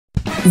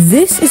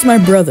This is my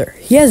brother.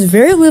 He has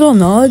very little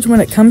knowledge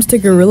when it comes to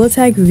Gorilla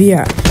Tag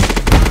VR.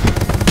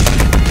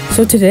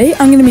 So today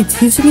I'm going to be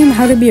teaching him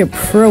how to be a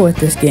pro at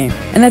this game.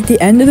 And at the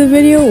end of the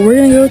video, we're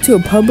going to go to a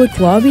public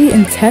lobby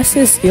and test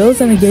his skills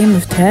in a game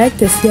of tag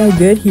to see how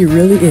good he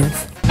really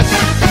is.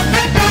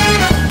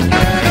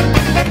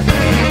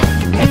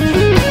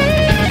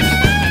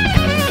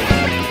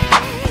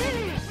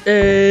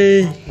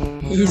 Hey,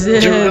 he's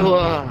in.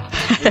 Joe-rilla.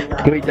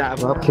 Can we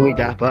dap up? Can we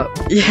dap up?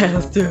 Yeah,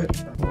 let's do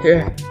it.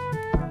 Here.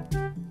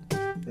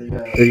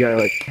 You gotta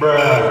like.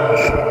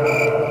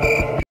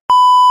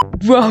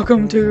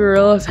 Welcome to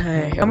Gorilla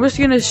Tag. I'm just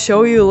gonna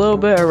show you a little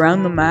bit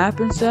around the map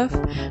and stuff,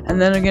 and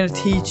then I'm gonna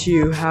teach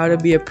you how to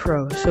be a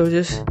pro. So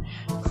just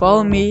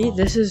follow me.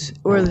 This is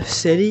where the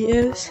city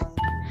is.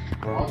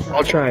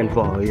 I'll try and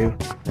follow you.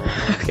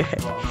 Okay.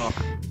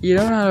 You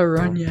don't know how to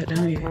run yet,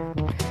 don't you?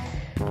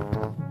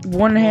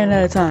 One hand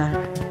at a time.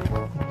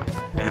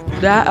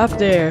 That up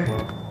there.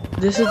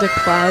 This is the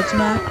clouds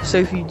map. So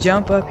if you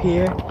jump up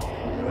here.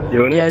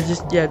 Doing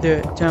it? Yeah, do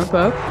it. Jump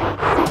up.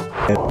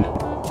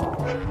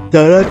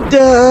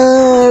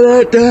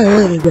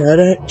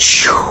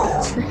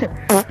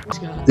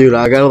 Dude,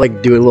 I gotta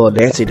like do a little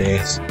dancey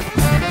dance.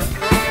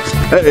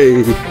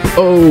 Hey,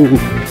 oh,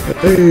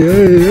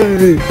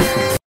 hey.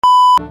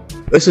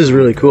 This is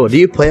really cool. Do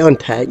you play on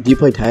tag? Do you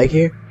play tag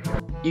here?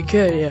 You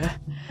could, yeah.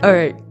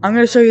 Alright, I'm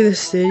gonna show you the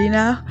city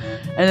now,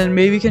 and then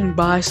maybe you can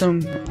buy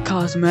some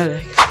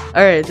cosmetics.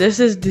 Alright, this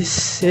is the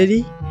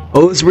city.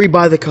 Oh, let's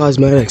rebuy the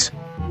cosmetics.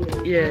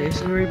 Yeah, this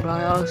is where we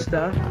buy all the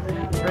stuff.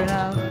 Right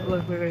now,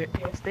 look, wait,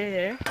 stay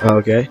there.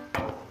 Okay.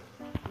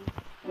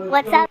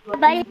 What's up,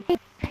 buddy?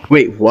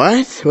 Wait,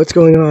 what? What's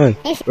going on?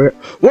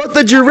 What,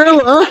 the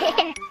Joe-rilla?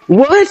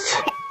 What?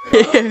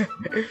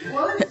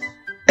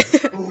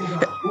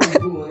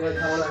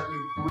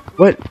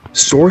 What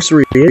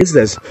sorcery is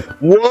this?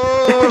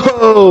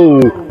 Whoa!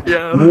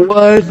 Yeah.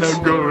 What?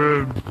 Now go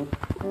in.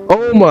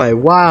 Oh my,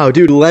 wow,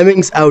 dude,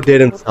 Lemmings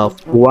outdid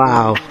himself.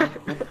 Wow.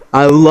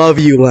 I love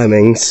you,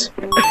 Lemmings.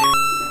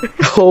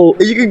 Oh,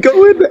 you can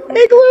go in the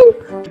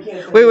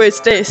igloo? Wait,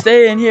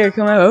 stay in here,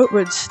 come out,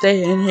 but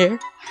stay in here.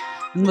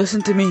 And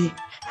listen to me.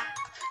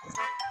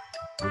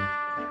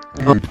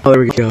 Oh,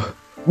 there we go.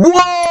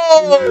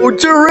 Whoa!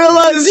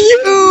 Joe-rilla's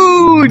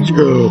huge!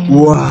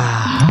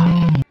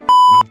 Wow.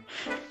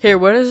 Here,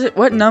 what is it?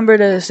 What number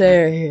does it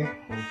say right here?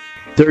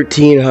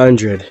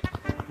 1300.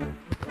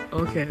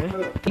 Okay.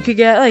 You could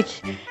get, like,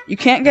 you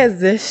can't get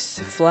this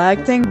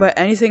flag thing, but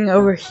anything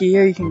over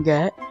here you can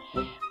get.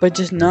 But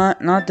just not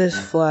this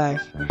flag.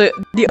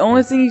 The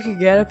only thing you could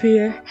get up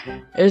here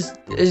is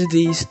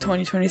these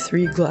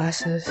 2023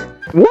 glasses.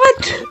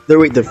 What?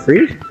 They're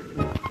free?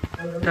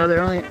 No,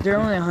 they're only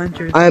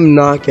 100. I'm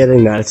not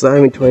getting that. It's not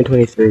even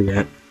 2023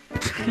 yet.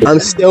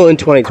 I'm still in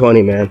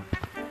 2020, man.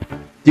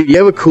 Dude, you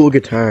have a cool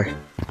guitar.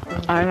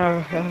 I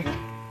know.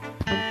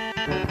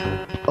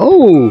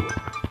 Oh.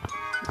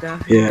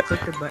 Yeah.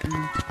 Click the button.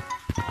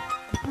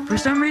 For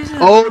some reason.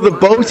 Oh, the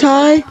bow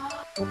tie?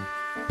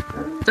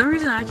 For some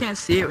reason I can't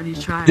see it when you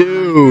try.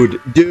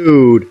 Dude.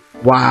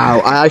 Wow,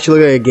 I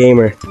actually look like a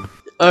gamer.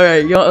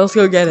 Alright, let's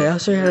go get it. I'll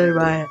show you how to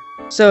buy it.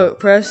 So,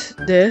 press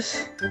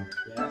this.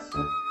 Yes.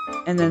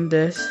 And then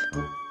this.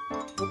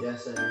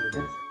 Yes, I need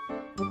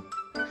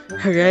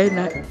it. Okay,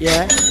 now,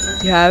 yeah.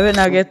 You have it.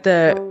 Now get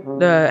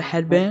the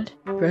headband.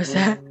 Press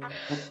that.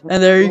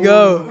 And there you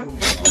go.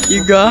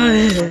 You got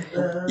it.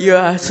 You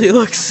actually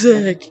look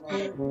sick.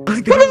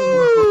 Let's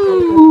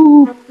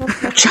go.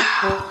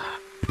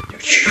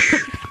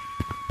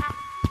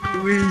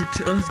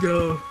 Sweet, let's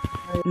go.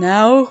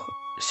 Now,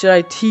 should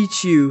I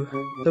teach you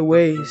the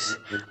ways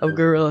of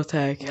Gorilla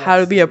Tag? How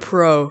to be a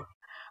pro.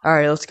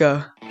 Alright, let's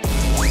go.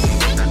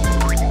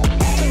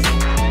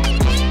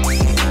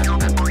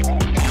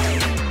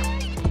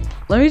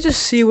 Let me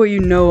just see what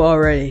you know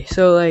already.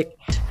 So, like,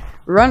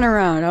 run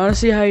around. I want to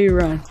see how you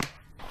run.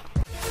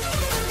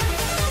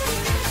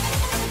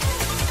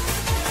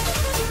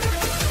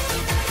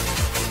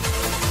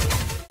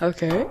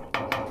 Okay.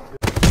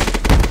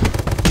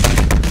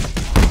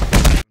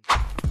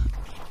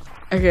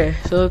 Okay,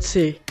 so let's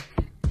see.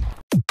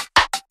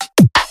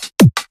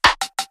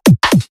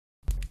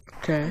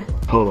 Okay.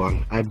 Hold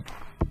on.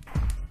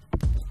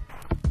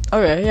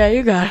 Okay, yeah,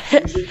 you got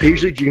it. I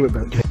usually dream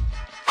about it.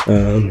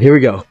 Here we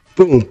go.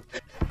 Boom.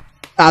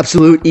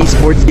 Absolute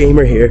esports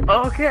gamer here.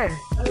 Okay.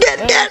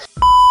 Get!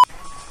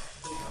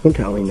 Don't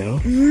tell me no.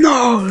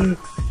 No!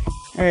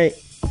 Alright.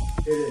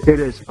 Here it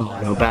is. Oh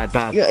no, bad.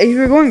 Yeah, if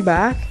you're going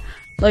back,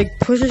 like,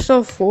 push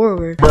yourself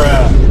forward.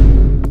 Bruh.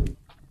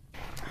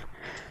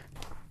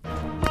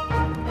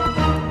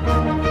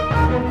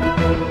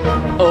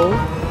 Oh.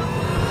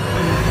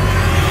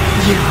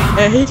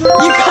 Hey, you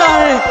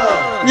got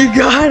it! You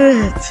got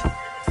it!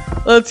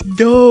 Let's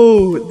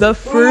go! The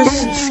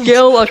first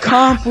skill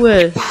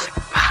accomplished!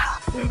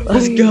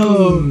 Let's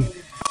go!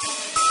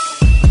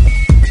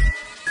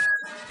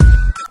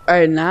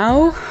 Alright,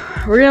 now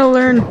we're gonna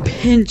learn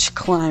pinch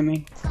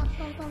climbing.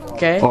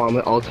 Okay? Oh, I'm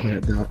the ultimate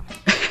at that.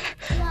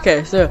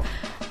 Okay, so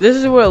this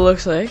is what it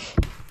looks like.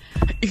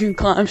 you can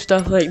climb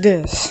stuff like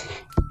this.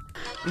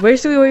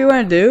 Basically what you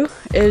want to do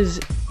is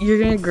you're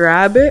going to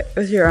grab it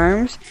with your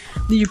arms,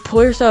 then you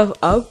pull yourself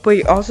up, but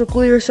you also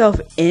pull yourself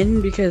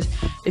in, because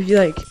if you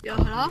like,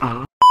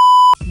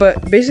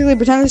 but basically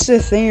pretend this is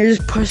a thing, you're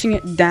just pushing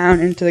it down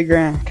into the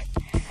ground.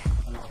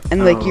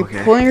 And like you're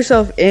pulling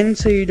yourself in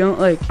so you don't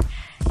like,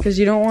 because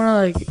you don't want to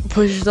like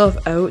push yourself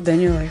out, then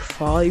you like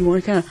fall. You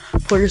want to kind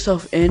of pull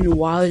yourself in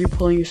while you're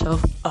pulling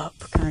yourself up,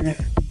 kind of.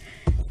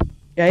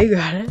 Yeah, you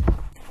got it.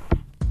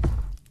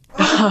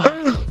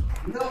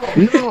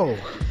 No.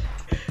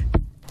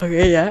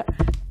 Okay, yeah.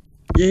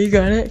 Yeah, you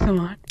got it. Come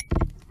on.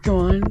 Come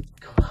on.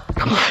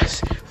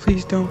 Yes.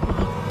 Please don't fall.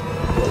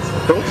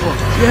 Don't fall.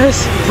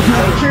 Yes.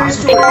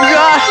 You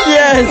got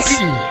yes.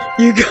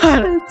 You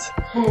got it.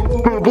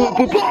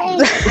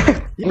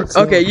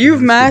 Okay,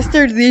 you've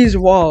mastered these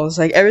walls.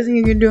 Like everything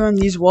you can do on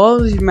these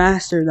walls, you've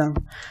mastered them.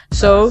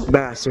 So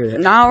mastered it.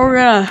 Now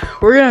we're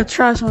gonna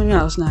try something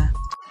else now.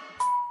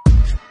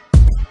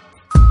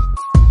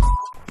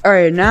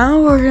 Alright,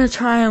 now we're gonna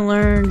try and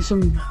learn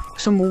some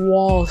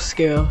wall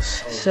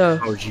skills. So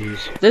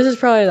this is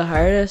probably the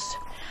hardest,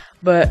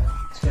 but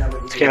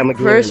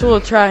first we'll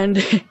try and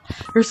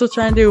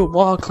do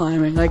wall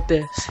climbing like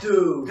this.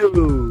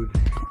 Dude.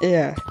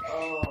 Yeah.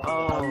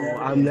 Oh,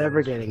 I'm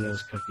never getting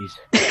those cookies.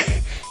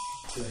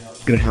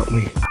 Gonna help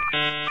me.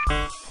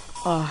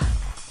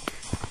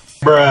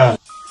 Bruh.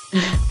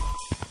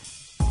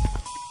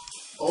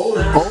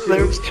 Oh,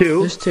 there's two.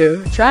 There's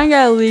two. Try and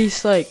get at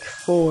least like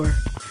 4.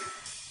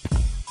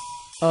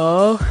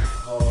 Oh,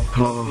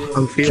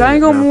 I'm feeling try and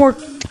it go now. more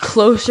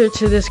closer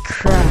to this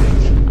crack.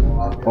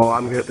 Oh,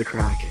 I'm good at the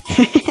crack.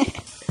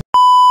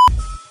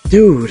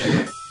 Dude.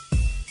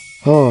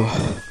 Oh.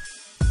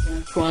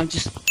 Come on,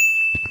 just.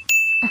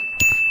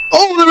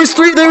 Oh, there was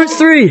 3. There was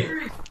 3.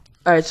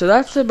 Alright, so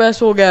that's the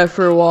best we'll get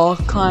for wall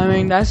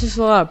climbing. That's just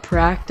a lot of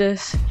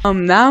practice.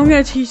 Now I'm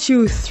gonna teach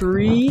you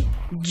 3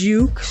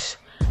 jukes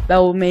that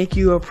will make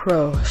you a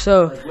pro.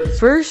 So,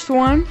 first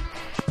one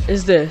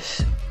is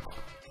this.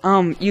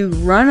 You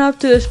run up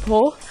to this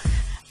pole,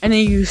 and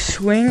then you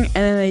swing, and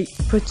then it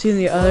puts you in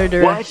the other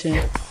direction.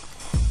 What?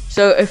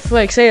 So if,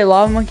 like, say a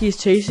lava monkey is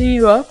chasing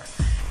you up,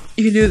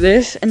 you can do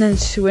this, and then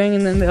swing,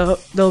 and then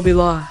they'll be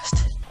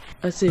lost.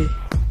 Let's see.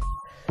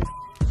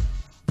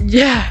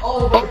 Yeah.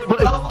 Oh,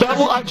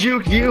 double I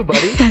juke you,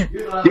 buddy.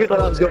 You thought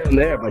I was going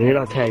there, but you're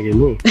not tagging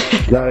me.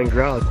 Not in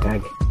ground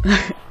tag.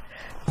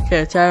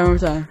 Okay, try one more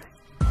time.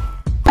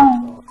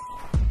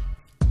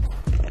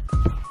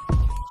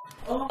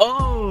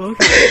 Oh,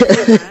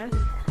 okay.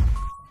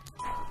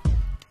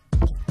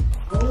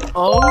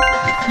 Oh,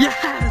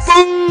 yes!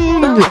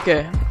 Boom!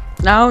 Okay,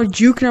 now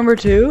juke number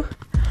 2.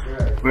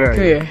 Where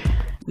are you?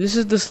 This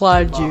is the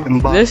slide juke.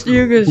 This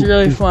juke is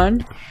really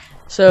fun.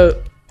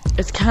 So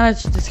it's kind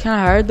of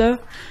hard though.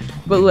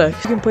 But look,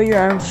 you can put your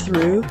arms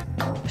through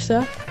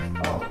stuff.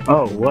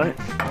 Oh, what?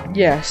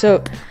 Yeah.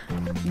 So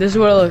this is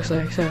what it looks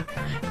like. So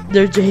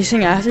they're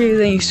chasing after you,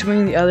 then you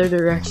swing the other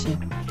direction.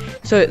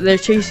 So they're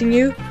chasing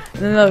you,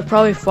 and then they'll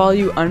probably follow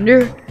you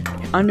under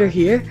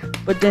here,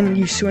 but then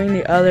you swing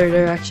the other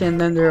direction, and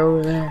then they're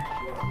over there.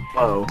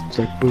 Oh, it's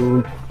like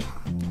boom.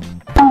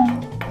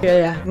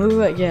 Yeah,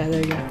 move it. Yeah,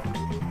 there you go.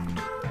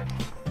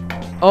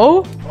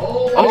 Oh?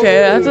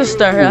 Okay, that's a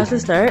start. That's a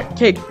start.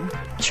 Okay,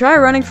 try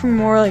running from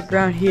more like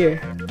around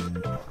here.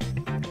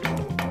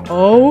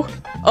 Oh!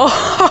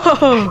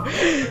 Oh!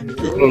 It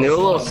was a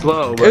little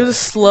slow. But... It was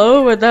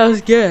slow, but that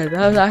was good.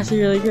 That was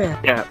actually really good.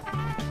 Yeah.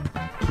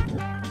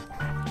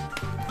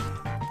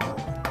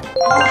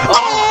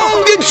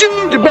 Oh, good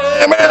shoot!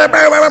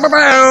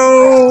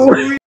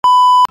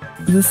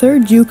 The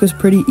third juke was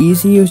pretty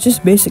easy. It was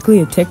just basically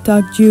a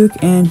TikTok juke,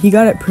 and he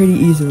got it pretty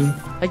easily.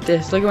 Like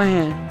this. Look at my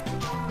hand.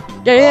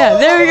 Yeah,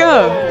 there we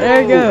go.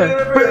 There we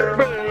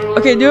go.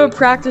 Okay, do a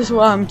practice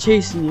while I'm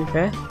chasing you,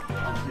 okay?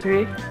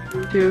 3,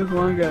 2,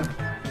 1, go.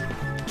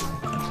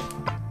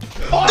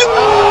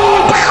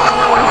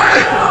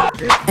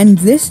 And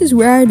this is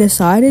where I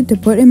decided to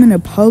put him in a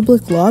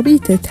public lobby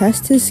to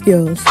test his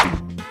skills.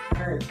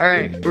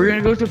 Alright, we're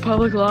gonna go to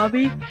public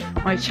lobby.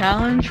 My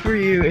challenge for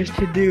you is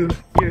to do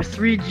your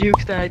 3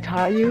 jukes that I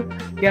taught you.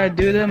 You gotta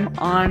do them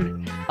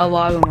on a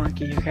lava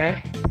monkey,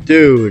 okay?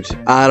 Dude,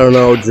 I don't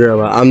know,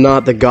 Joe-rilla. I'm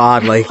not the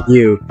god like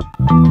you.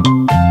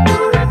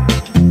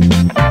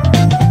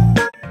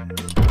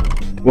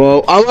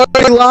 Whoa, I'm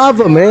like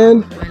lava,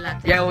 man.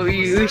 Yeah, well,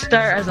 we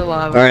start as a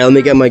lava. Alright, let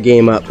me get my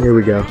game up. Here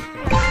we go.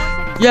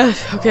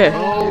 Yes, okay.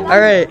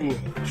 Alright.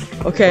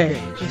 Okay,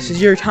 this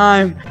is your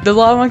time. The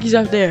lava monkey's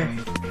up there.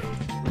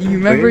 You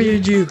remember your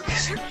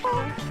jukes.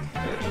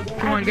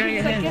 Come on, gotta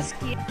get in.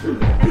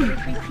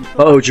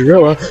 Uh-oh,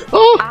 Joe-rilla.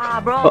 Oh!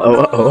 bro.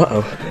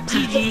 Uh-oh.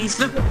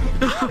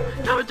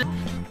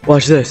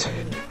 Watch this.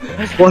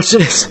 Watch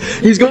this.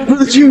 He's going for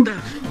the juke.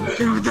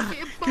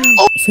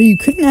 So you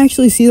couldn't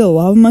actually see the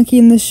lava monkey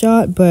in this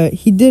shot, but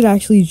he did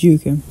actually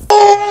juke him.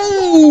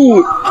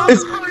 Oh!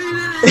 Is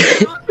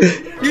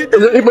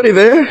anybody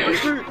there?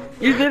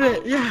 You did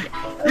it, yeah.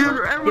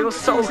 He was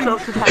so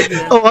close to tagging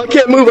it. Oh, I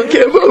can't move, I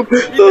can't move.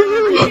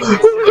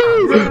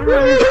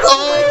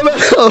 Oh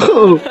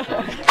no!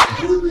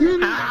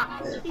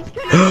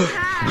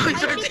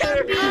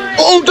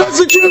 Oh, that's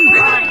a joke!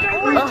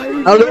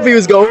 I don't know if he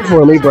was going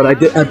for me, but I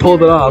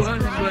pulled it off. I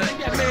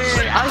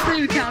think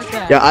you count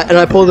that. Yeah, and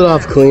I pulled it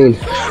off clean.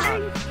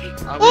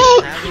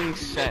 Oh! Having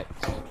sex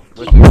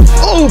with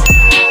Oh!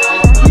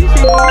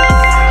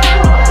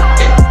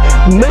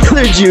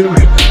 Another juke!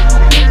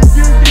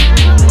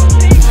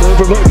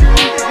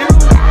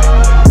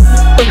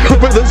 Go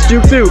for this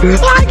juke too!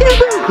 Oh, I can't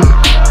move!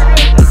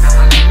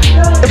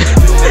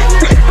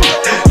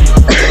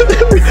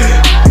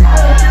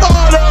 Oh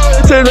no!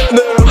 It turned out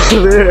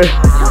there!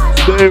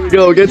 There we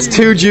go, gets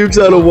 2 jukes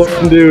out of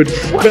 1, dude.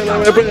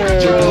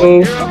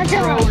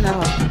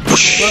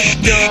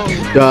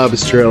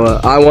 Dubs,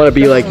 Trilla. I want to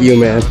be like you,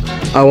 man.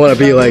 I want to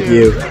be like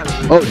you.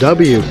 Oh,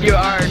 W. You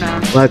are now.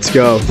 Let's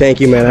go. Thank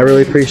you, man. I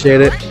really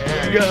appreciate it.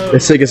 The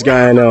sickest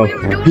guy I know.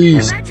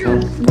 Peace.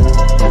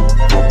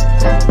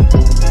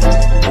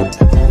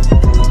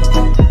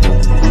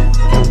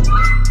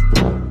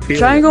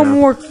 Try and go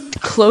more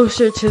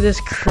closer to this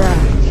crack.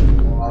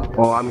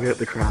 Oh, I'm good at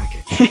the crack.